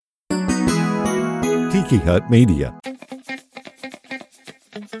Tiki Hut Media.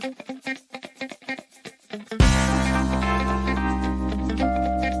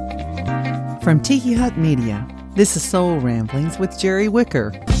 From Tiki Hut Media, this is Soul Ramblings with Jerry Wicker.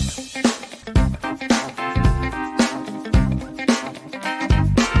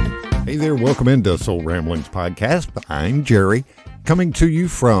 Hey there, welcome into Soul Ramblings Podcast. I'm Jerry, coming to you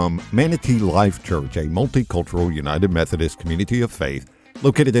from Manatee Life Church, a multicultural United Methodist community of faith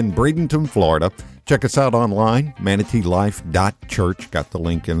located in Bradenton, Florida. Check us out online, manateelife.church. Got the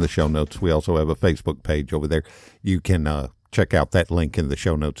link in the show notes. We also have a Facebook page over there. You can check out that link in the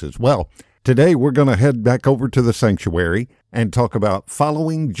show notes as well. Today, we're going to head back over to the sanctuary and talk about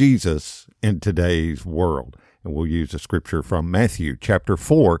following Jesus in today's world. And we'll use a scripture from Matthew chapter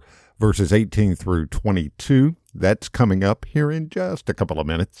 4, verses 18 through 22. That's coming up here in just a couple of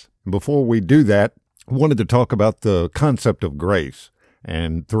minutes. Before we do that, I wanted to talk about the concept of grace.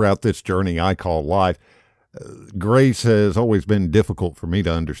 And throughout this journey I call life, grace has always been difficult for me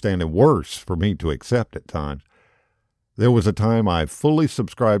to understand and worse for me to accept at times. There was a time I fully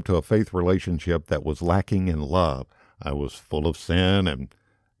subscribed to a faith relationship that was lacking in love. I was full of sin, and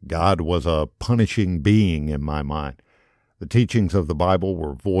God was a punishing being in my mind. The teachings of the Bible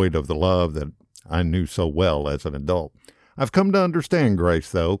were void of the love that I knew so well as an adult. I've come to understand grace,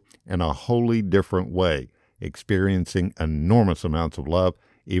 though, in a wholly different way, experiencing enormous amounts of love,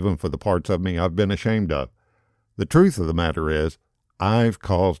 even for the parts of me I've been ashamed of. The truth of the matter is, I've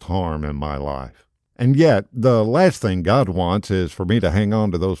caused harm in my life. And yet, the last thing God wants is for me to hang on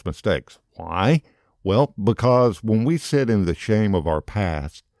to those mistakes. Why? Well, because when we sit in the shame of our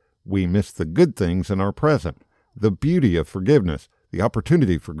past, we miss the good things in our present, the beauty of forgiveness, the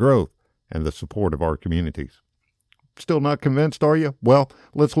opportunity for growth, and the support of our communities. Still not convinced, are you? Well,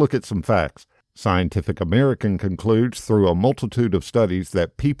 let's look at some facts. Scientific American concludes through a multitude of studies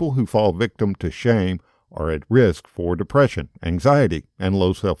that people who fall victim to shame are at risk for depression, anxiety, and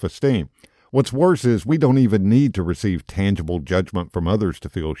low self-esteem. What's worse is we don't even need to receive tangible judgment from others to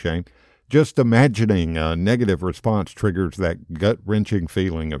feel shame. Just imagining a negative response triggers that gut-wrenching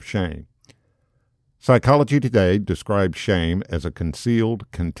feeling of shame. Psychology Today describes shame as a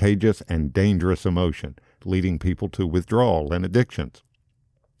concealed, contagious, and dangerous emotion, leading people to withdrawal and addictions.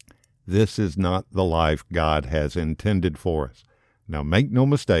 This is not the life God has intended for us. Now, make no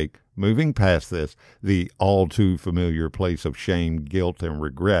mistake, moving past this, the all too familiar place of shame, guilt, and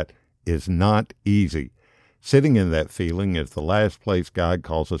regret is not easy. Sitting in that feeling is the last place God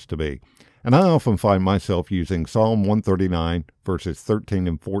calls us to be. And I often find myself using Psalm 139, verses 13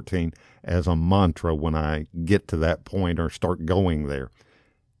 and 14, as a mantra when I get to that point or start going there.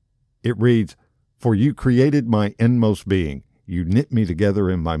 It reads, "For you created my inmost being. You knit me together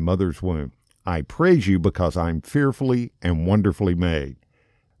in my mother's womb. I praise you because I'm fearfully and wonderfully made."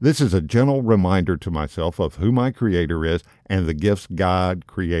 This is a gentle reminder to myself of who my Creator is and the gifts God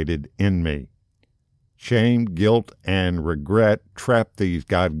created in me. Shame, guilt, and regret trap these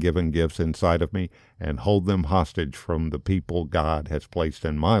God-given gifts inside of me and hold them hostage from the people God has placed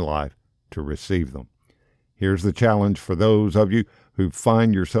in my life to receive them. Here's the challenge for those of you who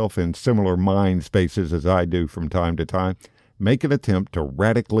find yourself in similar mind spaces as I do from time to time. Make an attempt to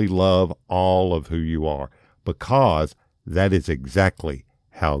radically love all of who you are, because that is exactly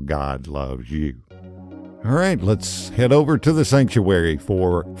how God loves you. All right, let's head over to the sanctuary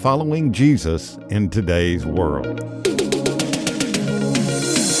for following Jesus in today's world.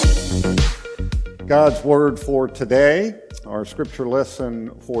 God's word for today, our scripture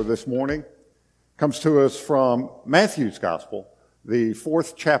lesson for this morning, comes to us from Matthew's Gospel, the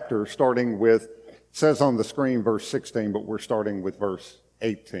 4th chapter, starting with, it says on the screen verse 16, but we're starting with verse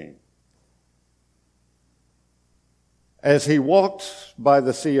 18. As he walked by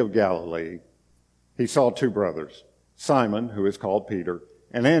the Sea of Galilee, he saw two brothers, Simon, who is called Peter,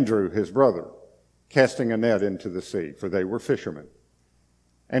 and Andrew, his brother, casting a net into the sea, for they were fishermen.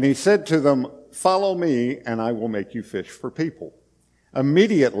 And he said to them, "Follow me, and I will make you fish for people."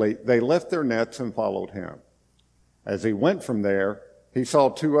 Immediately they left their nets and followed him. As he went from there, he saw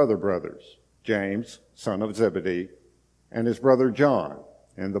two other brothers, James, son of Zebedee, and his brother John,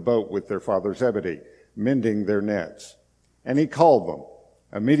 in the boat with their father Zebedee, mending their nets. And he called them.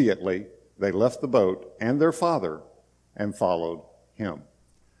 Immediately they left the boat and their father and followed him.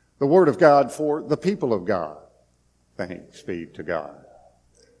 The word of God for the people of God. Thanks be to God.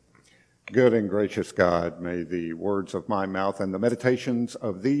 Good and gracious God, may the words of my mouth and the meditations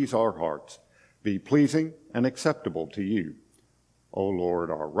of these our hearts be pleasing and acceptable to you, O Lord,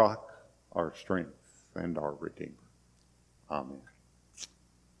 our rock, our strength, and our Redeemer. Amen.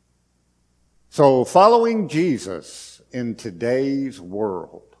 So, following Jesus in today's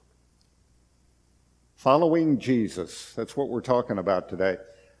world. Following Jesus. That's what we're talking about today.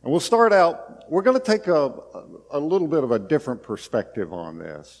 And we'll start out, we're going to take a little bit of a different perspective on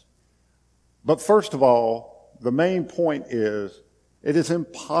this. But first of all, the main point is, it is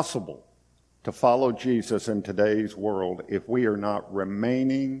impossible to follow Jesus in today's world if we are not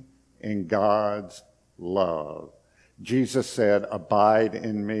remaining in God's love. Jesus said, "Abide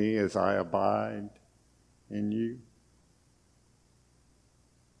in me as I abide in you."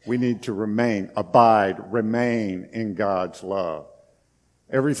 We need to remain in God's love.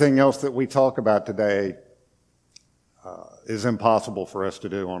 Everything else that we talk about today is impossible for us to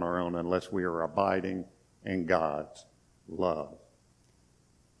do on our own unless we are abiding in God's love.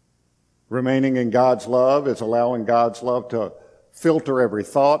 Remaining in God's love is allowing God's love to filter every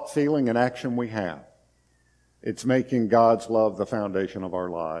thought, feeling, and action we have. It's making God's love the foundation of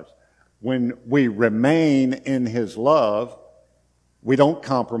our lives. When we remain in His love, we don't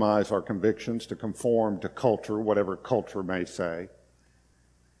compromise our convictions to conform to culture, whatever culture may say.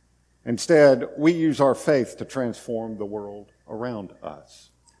 Instead, we use our faith to transform the world around us.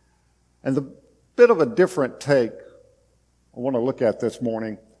 And the bit of a different take I want to look at this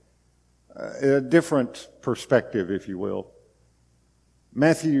morning, a different perspective, if you will.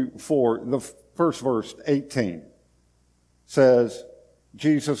 Matthew 4, the first verse, 18, says,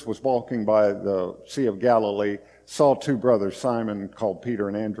 Jesus was walking by the Sea of Galilee, saw two brothers, Simon called Peter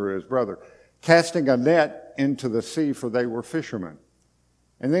and Andrew his brother, casting a net into the sea, for they were fishermen.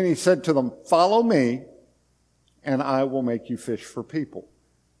 And then he said to them, "Follow me, and I will make you fish for people."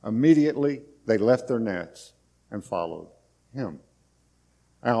 Immediately they left their nets and followed him.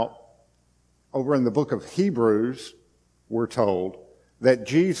 Now, over in the book of Hebrews, we're told that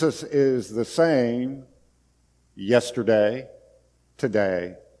Jesus is the same yesterday,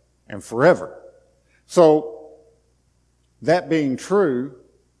 today, and forever. So, that being true,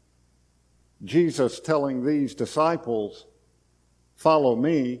 Jesus telling these disciples, "Follow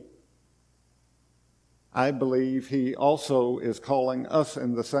me," I believe he also is calling us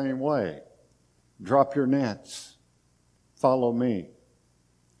in the same way. Drop your nets, follow me.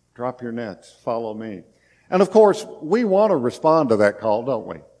 Drop your nets, follow me. And of course, we want to respond to that call, don't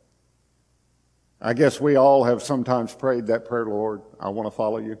we? I guess we all have sometimes prayed that prayer, "Lord, I want to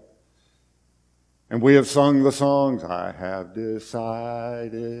follow you." And we have sung the songs, "I have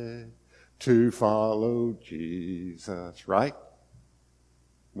decided to follow Jesus," right?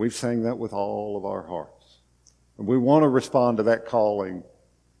 We've sang that with all of our hearts. And we want to respond to that calling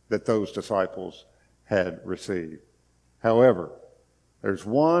that those disciples had received. However, there's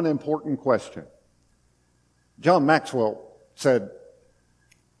one important question. John Maxwell said,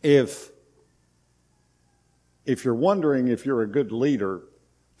 if you're wondering if you're a good leader,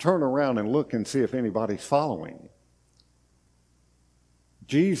 turn around and look and see if anybody's following you.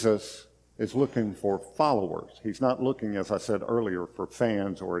 Jesus is looking for followers. He's not looking, as I said earlier, for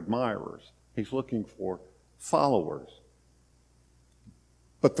fans or admirers. He's looking for followers.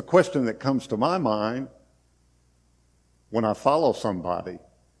 But the question that comes to my mind when I follow somebody,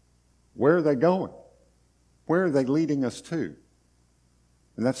 where are they going? Where are they leading us to?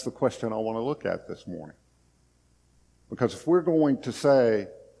 And that's the question I want to look at this morning. Because if we're going to say,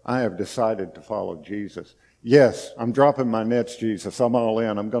 "I have decided to follow Jesus," yes, I'm dropping my nets, Jesus. I'm all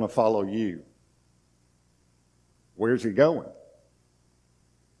in. I'm going to follow you. Where's he going?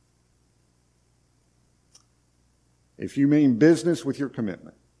 If you mean business with your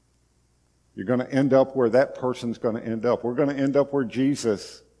commitment, you're going to end up where that person's going to end up. We're going to end up where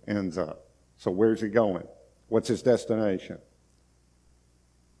Jesus ends up. So where's he going? What's his destination?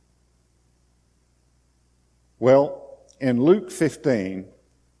 Well, in Luke 15,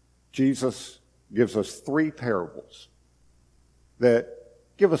 Jesus gives us three parables that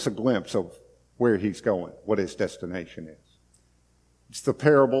give us a glimpse of where he's going, what his destination is. It's the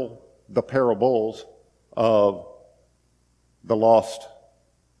parables of the lost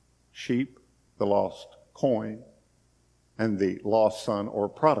sheep, the lost coin, and the lost son or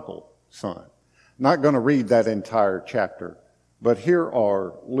prodigal son. Not going to read that entire chapter, but here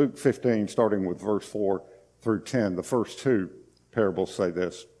are Luke 15, starting with verse 4 through 10. The first two parables say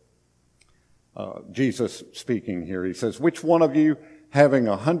this. Jesus speaking here, he says, "Which one of you, having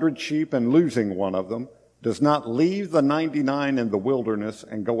 100 sheep and losing one of them, does not leave the 99 in the wilderness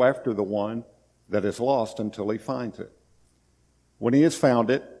and go after the one that is lost until he finds it? When he has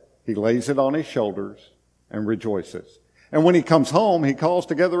found it, he lays it on his shoulders and rejoices. And when he comes home, he calls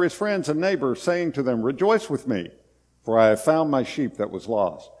together his friends and neighbors, saying to them, 'Rejoice with me, for I have found my sheep that was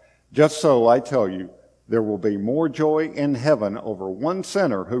lost.' Just so, I tell you, there will be more joy in heaven over one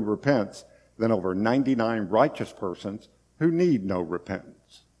sinner who repents than over 99 righteous persons who need no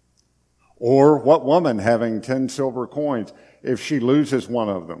repentance." Or what woman having 10 silver coins, if she loses one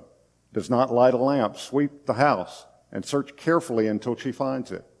of them, does not light a lamp, sweep the house, and search carefully until she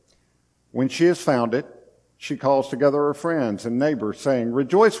finds it? When she has found it, she calls together her friends and neighbors, saying,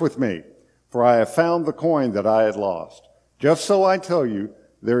 "Rejoice with me, for I have found the coin that I had lost." Just so I tell you,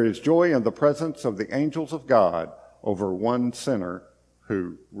 there is joy in the presence of the angels of God over one sinner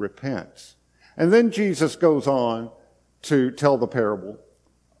who repents. And then Jesus goes on to tell the parable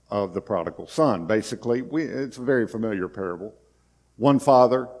of the prodigal son. Basically, it's a very familiar parable. One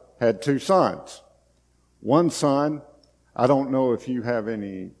father had two sons. One son, I don't know if you have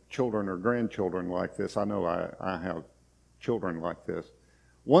any children or grandchildren like this. I know I have children like this.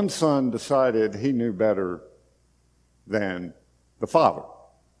 One son decided he knew better than the father.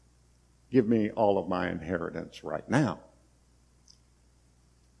 Give me all of my inheritance right now.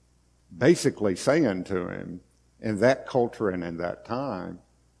 Basically saying to him, in that culture and in that time,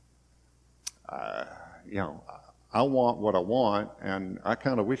 I want what I want, and I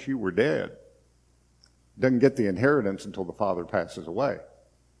kind of wish you were dead. Doesn't get the inheritance until the father passes away.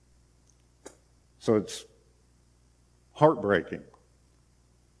 So it's heartbreaking.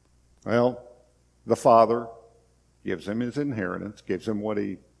 Well, the father gives him his inheritance, gives him what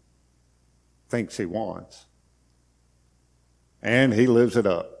he thinks he wants, and he lives it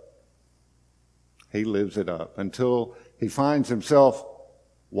up. He lives it up until he finds himself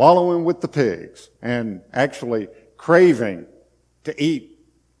wallowing with the pigs and actually craving to eat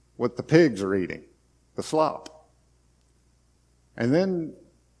what the pigs are eating, the slop. And then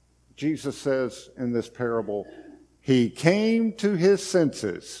Jesus says in this parable, he came to his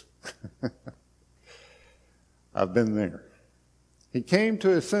senses. I've been there. He came to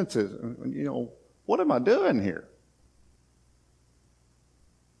his senses. What am I doing here?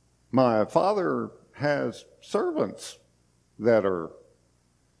 My father has servants that are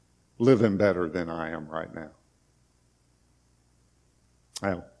living better than I am right now.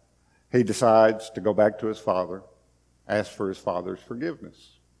 Well, he decides to go back to his father, ask for his father's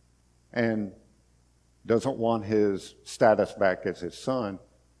forgiveness, and doesn't want his status back as his son.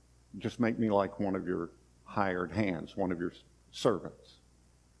 Just make me like one of your hired hands, one of your servants,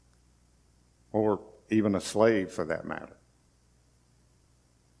 or even a slave for that matter.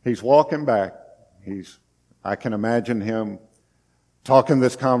 He's walking back. I can imagine him talking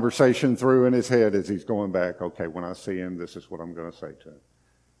this conversation through in his head as he's going back. Okay, when I see him, this is what I'm going to say to him.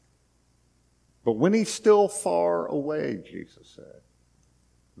 But when he's still far away, Jesus said,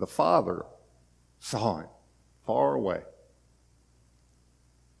 the father saw him far away.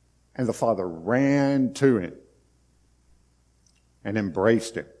 And the father ran to him and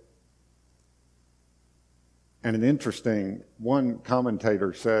embraced him. And one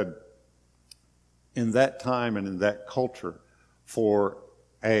commentator said, in that time and in that culture, for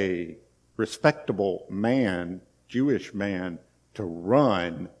a respectable man, Jewish man, to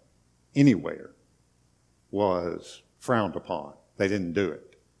run anywhere was frowned upon. They didn't do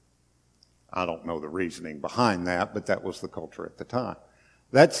it. I don't know the reasoning behind that, but that was the culture at the time.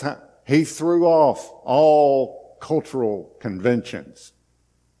 That's how he threw off all cultural conventions.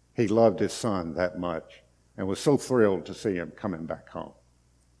 He loved his son that much and was so thrilled to see him coming back home,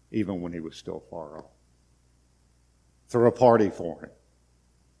 even when he was still far off. Threw a party for him.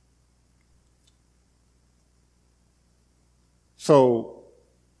 So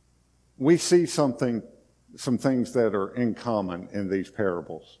we see some things that are in common in these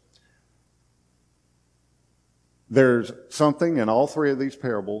parables. There's something in all three of these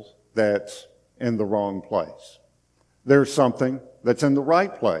parables that's in the wrong place. There's something that's in the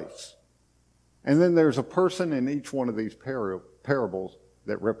right place. And then there's a person in each one of these parables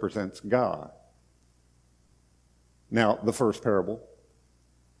that represents God. Now, the first parable,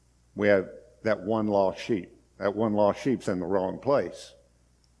 we have that one lost sheep. That one lost sheep's in the wrong place.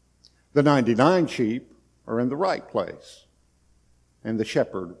 The 99 sheep are in the right place. And the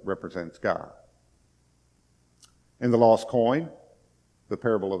shepherd represents God. In the lost coin, the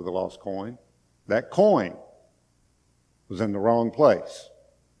parable of the lost coin, that coin was in the wrong place.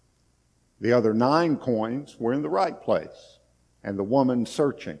 The other 9 coins were in the right place. And the woman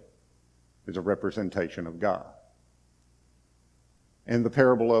searching is a representation of God. In the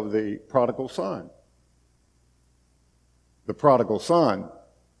parable of the prodigal son, the prodigal son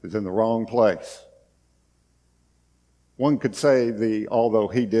is in the wrong place. One could say although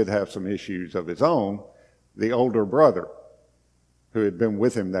he did have some issues of his own, the older brother who had been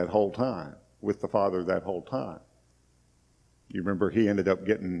with him that whole time, with the father that whole time. You remember he ended up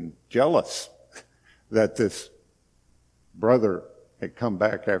getting jealous that this brother had come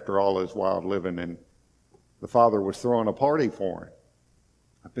back after all his wild living and the father was throwing a party for him.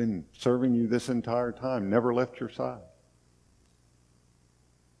 I've been serving you this entire time, never left your side.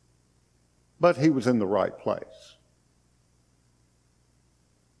 But he was in the right place.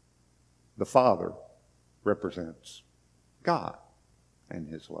 The Father represents God and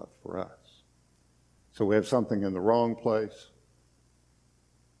his love for us. So we have something in the wrong place,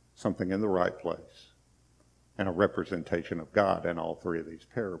 something in the right place, and a representation of God in all three of these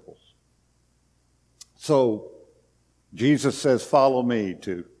parables. So Jesus says, follow me,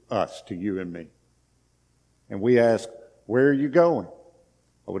 to us, to you and me. And we ask, where are you going?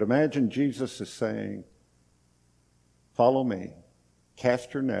 I would imagine Jesus is saying, follow me,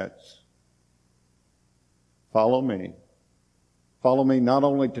 cast your nets, follow me. Follow me not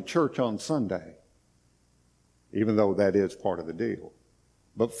only to church on Sunday, even though that is part of the deal,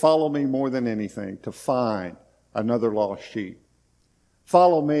 but follow me more than anything to find another lost sheep.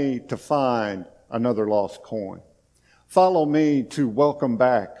 Follow me to find another lost coin. Follow me to welcome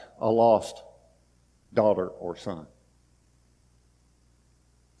back a lost daughter or son.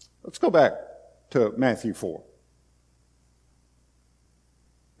 Let's go back to Matthew 4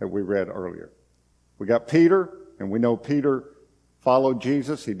 that we read earlier. We got Peter, and we know Peter followed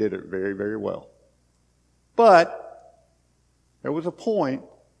Jesus. He did it very, very well. But there was a point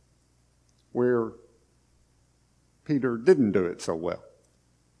where Peter didn't do it so well.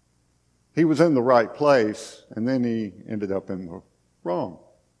 He was in the right place, and then he ended up in the wrong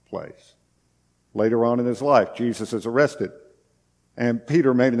place. Later on in his life, Jesus is arrested, and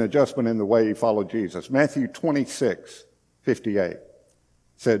Peter made an adjustment in the way he followed Jesus. Matthew 26:58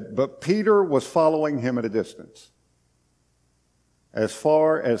 said, but Peter was following him at a distance, as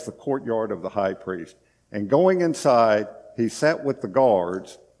far as the courtyard of the high priest. And going inside, he sat with the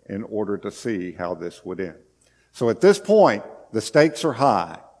guards in order to see how this would end. So at this point, the stakes are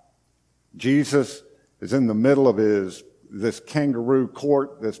high. Jesus is in the middle of this kangaroo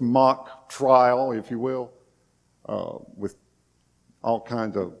court, this mock trial, if you will, with all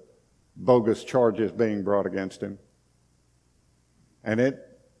kinds of bogus charges being brought against him. And it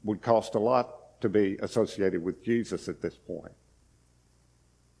would cost a lot to be associated with Jesus at this point.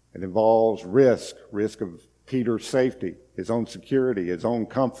 It involves risk of Peter's safety, his own security, his own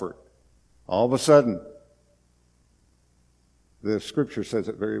comfort. All of a sudden, the scripture says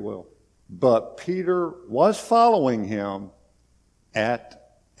it very well. But Peter was following him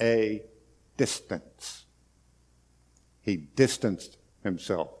at a distance. He distanced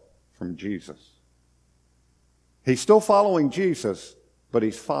himself from Jesus. He's still following Jesus, but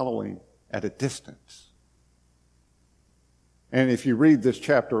he's following at a distance. And if you read this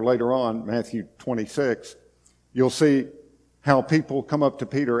chapter later on, Matthew 26, you'll see how people come up to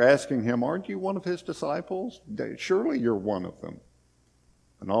Peter asking him, aren't you one of his disciples? Surely you're one of them.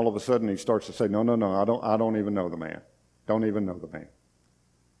 And all of a sudden he starts to say, no, I don't even know the man. Don't even know the man.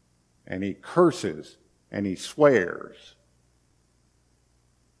 And he curses and he swears.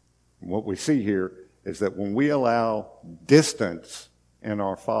 And what we see here is that when we allow distance in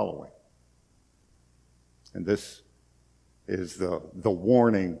our following, and this is the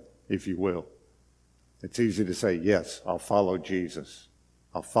warning, if you will. It's easy to say, yes, I'll follow Jesus.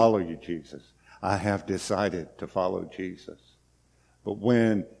 I'll follow you, Jesus. I have decided to follow Jesus. But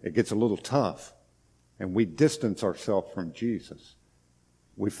when it gets a little tough and we distance ourselves from Jesus,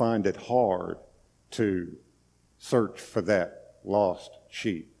 we find it hard to search for that lost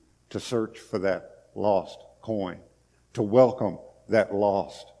sheep, to search for that lost coin, to welcome that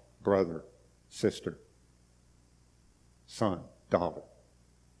lost brother, sister, son, daughter.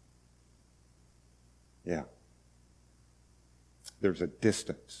 Yeah. There's a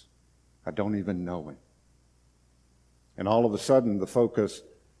distance. I don't even know him. And all of a sudden, the focus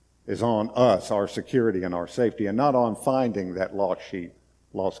is on us, our security and our safety, and not on finding that lost sheep,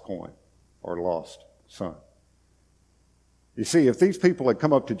 lost coin, or lost son. You see, if these people had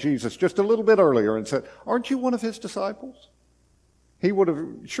come up to Jesus just a little bit earlier and said, aren't you one of his disciples? He would have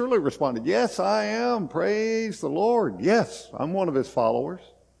surely responded, yes, I am. Praise the Lord. Yes, I'm one of his followers.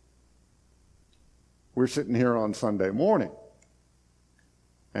 We're sitting here on Sunday morning,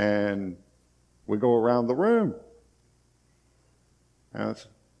 and we go around the room. And it's,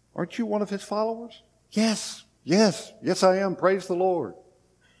 aren't you one of his followers? Yes, I am. Praise the Lord.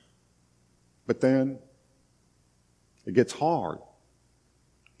 But then it gets hard.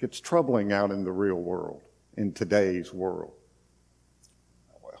 It gets troubling out in the real world, in today's world.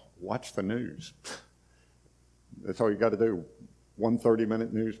 Well, watch the news. That's all you got to do. One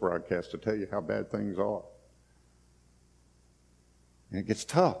 30-minute news broadcast to tell you how bad things are. And it gets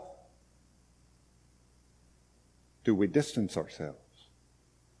tough. Do we distance ourselves?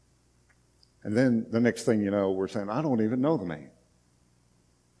 And then the next thing you know, we're saying, I don't even know the man.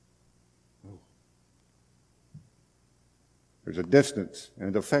 There's a distance,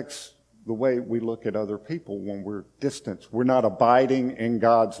 and it affects the way we look at other people when we're distant. We're not abiding in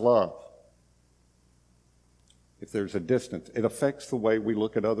God's love. If there's a distance, it affects the way we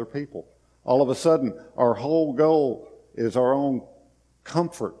look at other people. All of a sudden, our whole goal is our own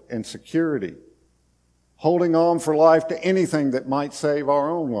comfort and security, holding on for life to anything that might save our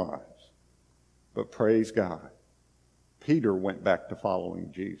own lives. But praise God, Peter went back to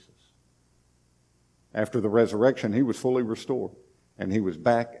following Jesus. After the resurrection, he was fully restored, and he was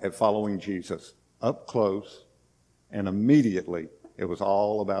back at following Jesus up close, and immediately it was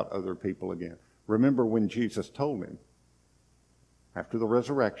all about other people again. Remember when Jesus told him, after the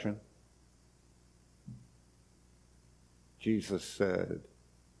resurrection, Jesus said,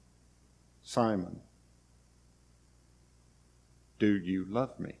 Simon, do you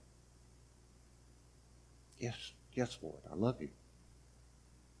love me? Yes, Lord, I love you.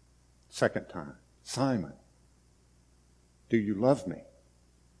 Second time, Simon, do you love me?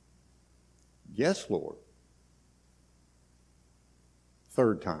 Yes, Lord.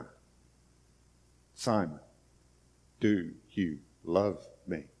 Third time, Simon, do you love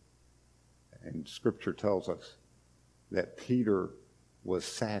me? And Scripture tells us that Peter was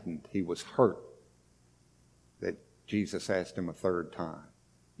saddened. He was hurt that Jesus asked him a third time.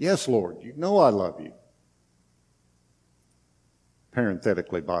 Yes, Lord, you know I love you.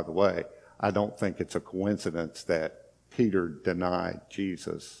 Parenthetically, by the way, I don't think it's a coincidence that Peter denied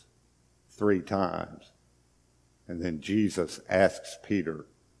Jesus 3 times. And then Jesus asks Peter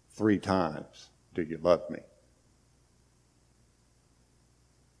 3 times, do you love me?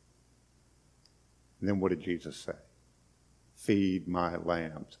 And then what did Jesus say? Feed my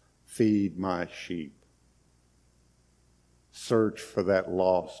lambs, feed my sheep. Search for that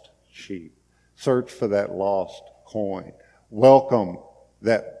lost sheep. Search for that lost coin. Welcome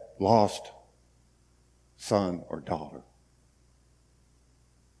that lost son or daughter.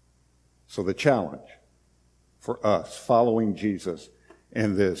 So the challenge for us following Jesus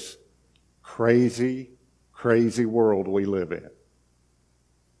in this crazy, crazy world we live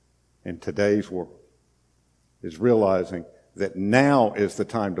in today's world, is realizing that now is the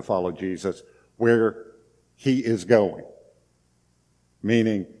time to follow Jesus where he is going.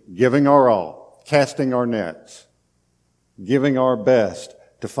 Meaning giving our all, casting our nets, giving our best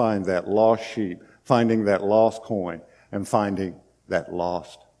to find that lost sheep, finding that lost coin, and finding that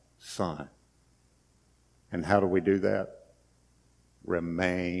lost son. And how do we do that?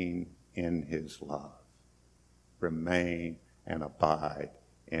 Remain in his love. Remain and abide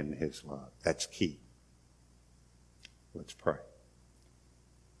in his love. That's key. Let's pray.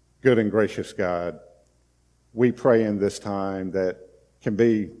 Good and gracious God, we pray in this time that can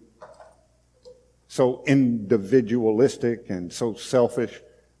be so individualistic and so selfish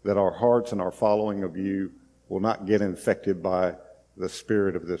that our hearts and our following of you will not get infected by the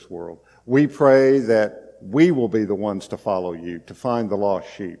spirit of this world. We pray that we will be the ones to follow you, to find the lost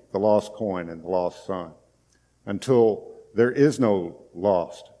sheep, the lost coin, and the lost son, until there is no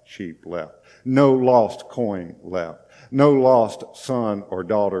lost sheep left, no lost coin left, no lost son or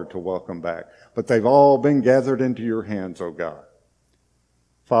daughter to welcome back, but they've all been gathered into your hands, O God.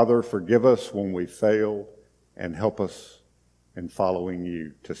 Father, forgive us when we failed and help us in following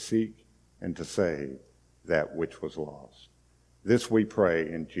you to seek and to save that which was lost. This we pray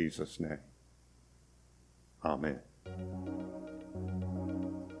in Jesus' name. Amen.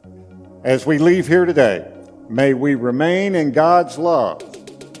 As we leave here today, may we remain in God's love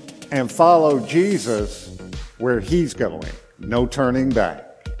and follow Jesus where he's going. No turning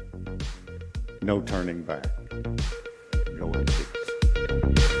back. No turning back. Go in peace.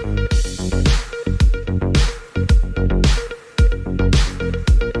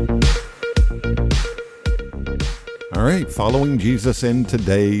 All right, following Jesus in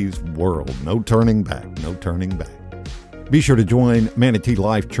today's world. No turning back, no turning back. Be sure to join Manatee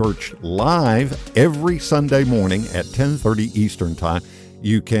Life Church live every Sunday morning at 10:30 Eastern Time.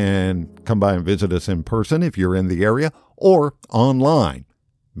 You can come by and visit us in person if you're in the area or online.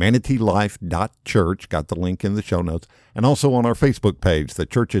 ManateeLife.church, got the link in the show notes, and also on our Facebook page, the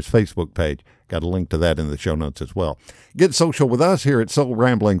church's Facebook page. Got a link to that in the show notes as well. Get social with us here at Soul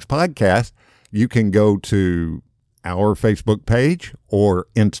Ramblings Podcast. You can go to our Facebook page or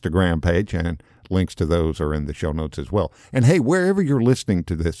Instagram page, and links to those are in the show notes as well. And hey, wherever you're listening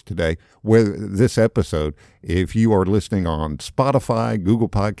to this today, this episode, if you are listening on Spotify, Google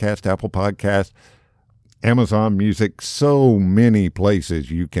Podcast, Apple Podcast, Amazon Music, so many places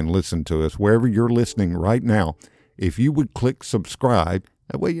you can listen to us. Wherever you're listening right now, if you would click subscribe,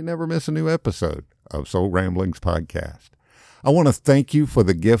 that way you never miss a new episode of Soul Ramblings Podcast. I want to thank you for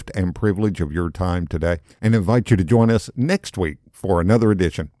the gift and privilege of your time today and invite you to join us next week for another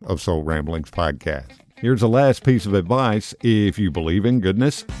edition of Soul Ramblings Podcast. Here's a last piece of advice. If you believe in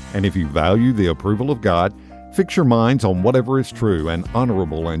goodness and if you value the approval of God, fix your minds on whatever is true and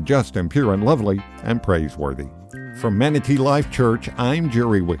honorable and just and pure and lovely and praiseworthy. From Manatee Life Church, I'm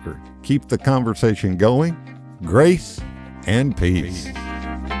Jerry Wicker. Keep the conversation going. Grace and peace.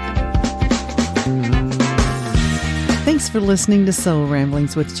 Thanks for listening to Soul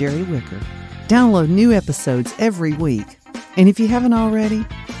Ramblings with Jerry Wicker. Download new episodes every week. And if you haven't already,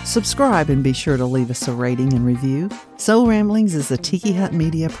 subscribe and be sure to leave us a rating and review. Soul Ramblings is a Tiki Hut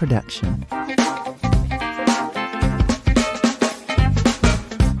Media production.